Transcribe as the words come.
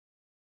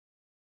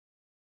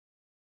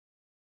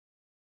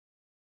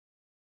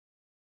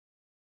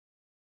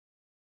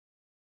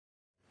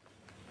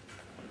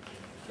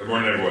Good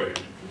morning, everybody.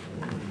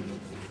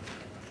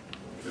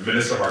 The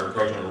Minister of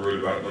Agriculture and Rural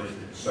Development,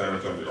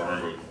 Senator the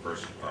Honorable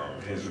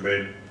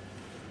Hinsby,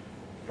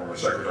 former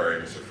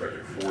Secretary, Mr.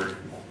 Frederick Ford,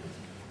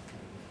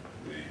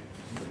 the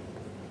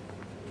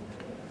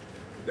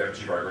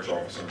Deputy Chief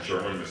Agriculture Officer and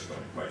Chairman, Mr.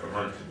 Michael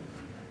Hunt,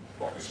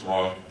 Dr.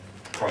 Small,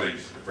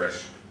 colleagues, the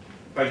press,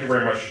 thank you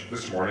very much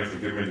this morning for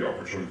giving me the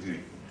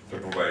opportunity to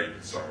provide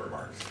some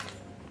remarks.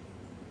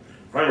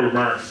 My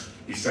remarks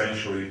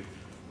essentially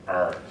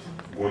are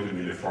going to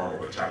be in the form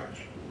of a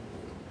challenge.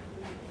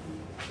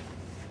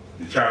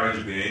 The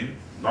challenge being,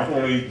 not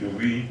only do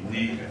we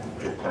need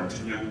to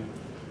continue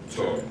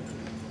to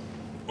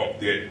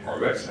update our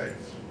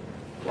websites,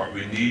 but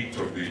we need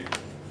to be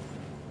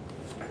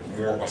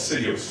more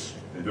assiduous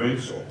in doing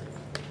so.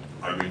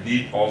 And we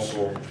need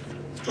also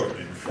to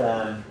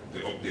inform the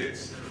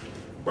updates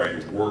by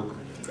the work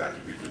that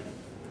we do.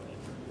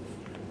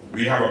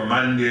 We have a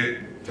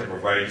mandate to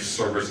provide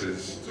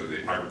services to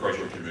the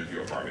agricultural community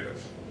of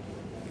Barbados.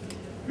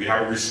 We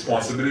have a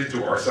responsibility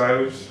to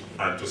ourselves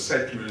and to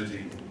said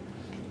community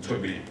to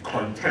be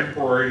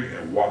contemporary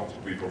in what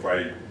we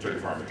provide to the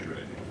farming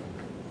community.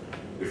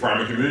 The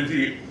farming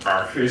community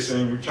are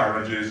facing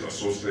challenges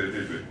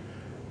associated with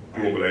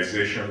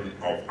globalization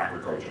of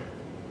agriculture.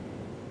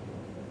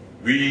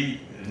 We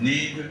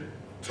need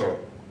to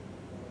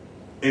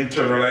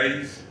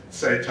internalize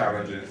said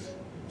challenges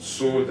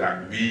so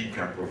that we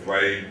can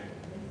provide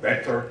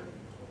better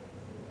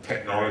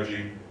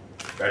technology,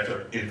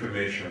 better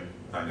information,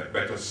 and a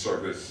better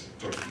service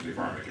to the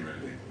farming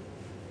community.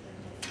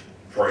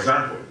 For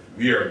example,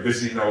 we are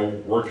busy now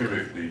working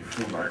with the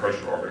Food and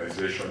Agricultural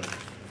Organization,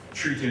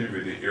 treating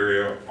with the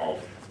area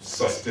of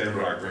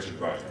sustainable agricultural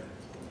development.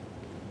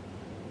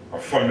 A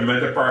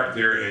fundamental part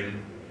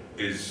therein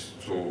is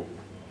to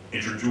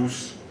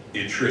introduce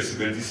a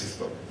traceability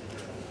system,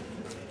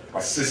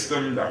 a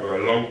system that will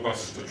allow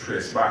us to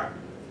trace back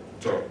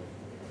to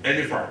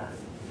any farmer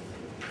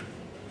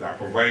that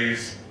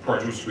provides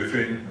produce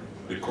within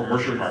the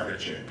commercial market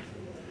chain,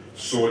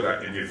 so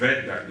that in the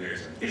event that there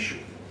is an issue,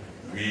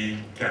 we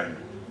can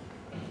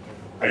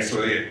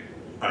isolate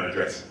and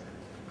address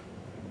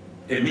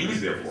it. It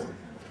means, therefore,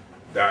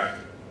 that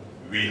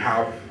we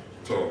have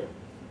to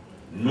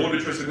know the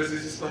traceability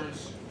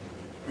systems,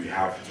 we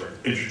have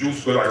to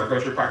introduce good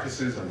agricultural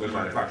practices and good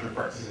manufacturing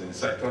practices in the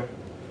sector,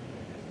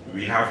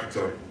 we have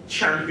to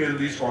champion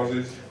these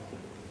causes,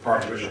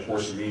 part of which, of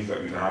course, means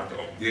that we have to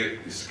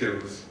update the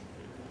skills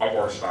of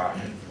our staff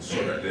so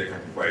that they can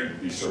provide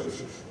these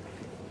services.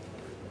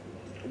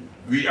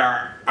 We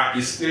are at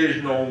the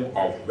stage now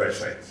of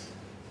websites.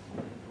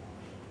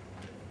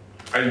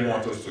 I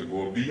want us to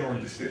go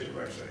beyond the stage of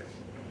websites.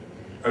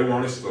 I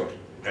want us to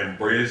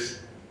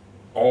embrace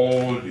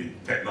all the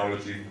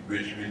technology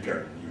which we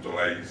can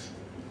utilize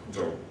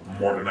to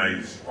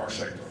modernize our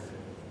sector.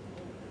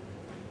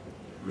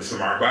 Mr.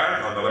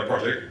 Marba, another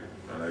project,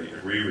 and I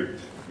agree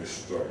with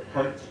Mr.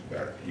 Hunt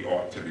that he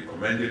ought to be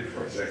commended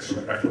for his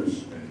excellent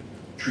efforts in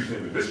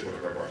treating with this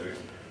particular project,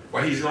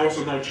 but he's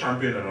also now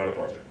championing another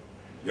project.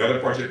 The other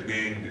project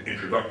being the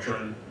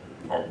introduction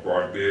of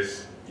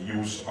broad-based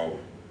use of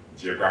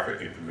geographic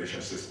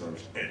information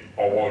systems in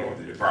all of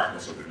the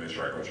departments of the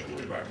Ministry of Agriculture and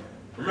Rural Development.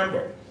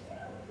 Remember,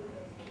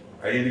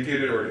 I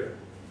indicated earlier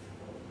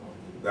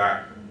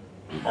that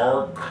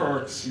our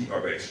currency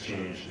of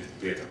exchange is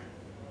data.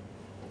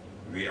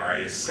 We are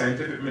a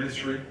scientific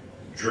ministry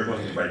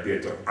driven by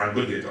data and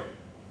good data.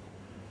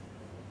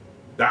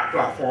 That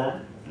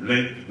platform,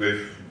 linked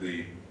with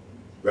the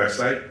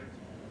website,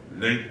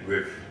 linked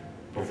with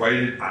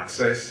providing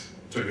access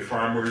to the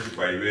farmers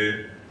by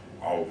way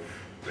of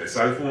their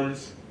cell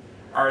phones,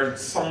 are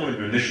some of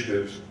the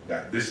initiatives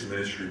that this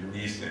ministry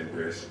needs to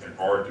embrace in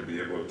order to be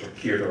able to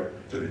cater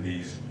to the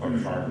needs of the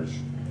farmers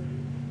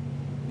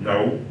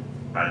now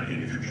and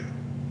in the future.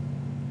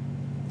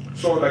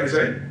 So, like I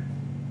said,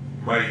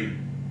 my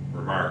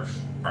remarks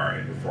are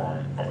in the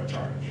form of a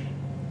challenge.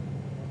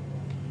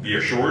 Be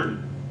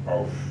assured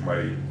of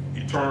my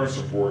eternal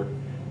support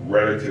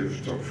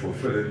relative to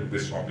fulfilling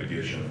this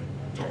obligation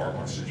to our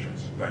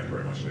constituents. Thank you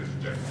very much, ladies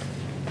and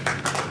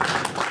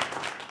gentlemen.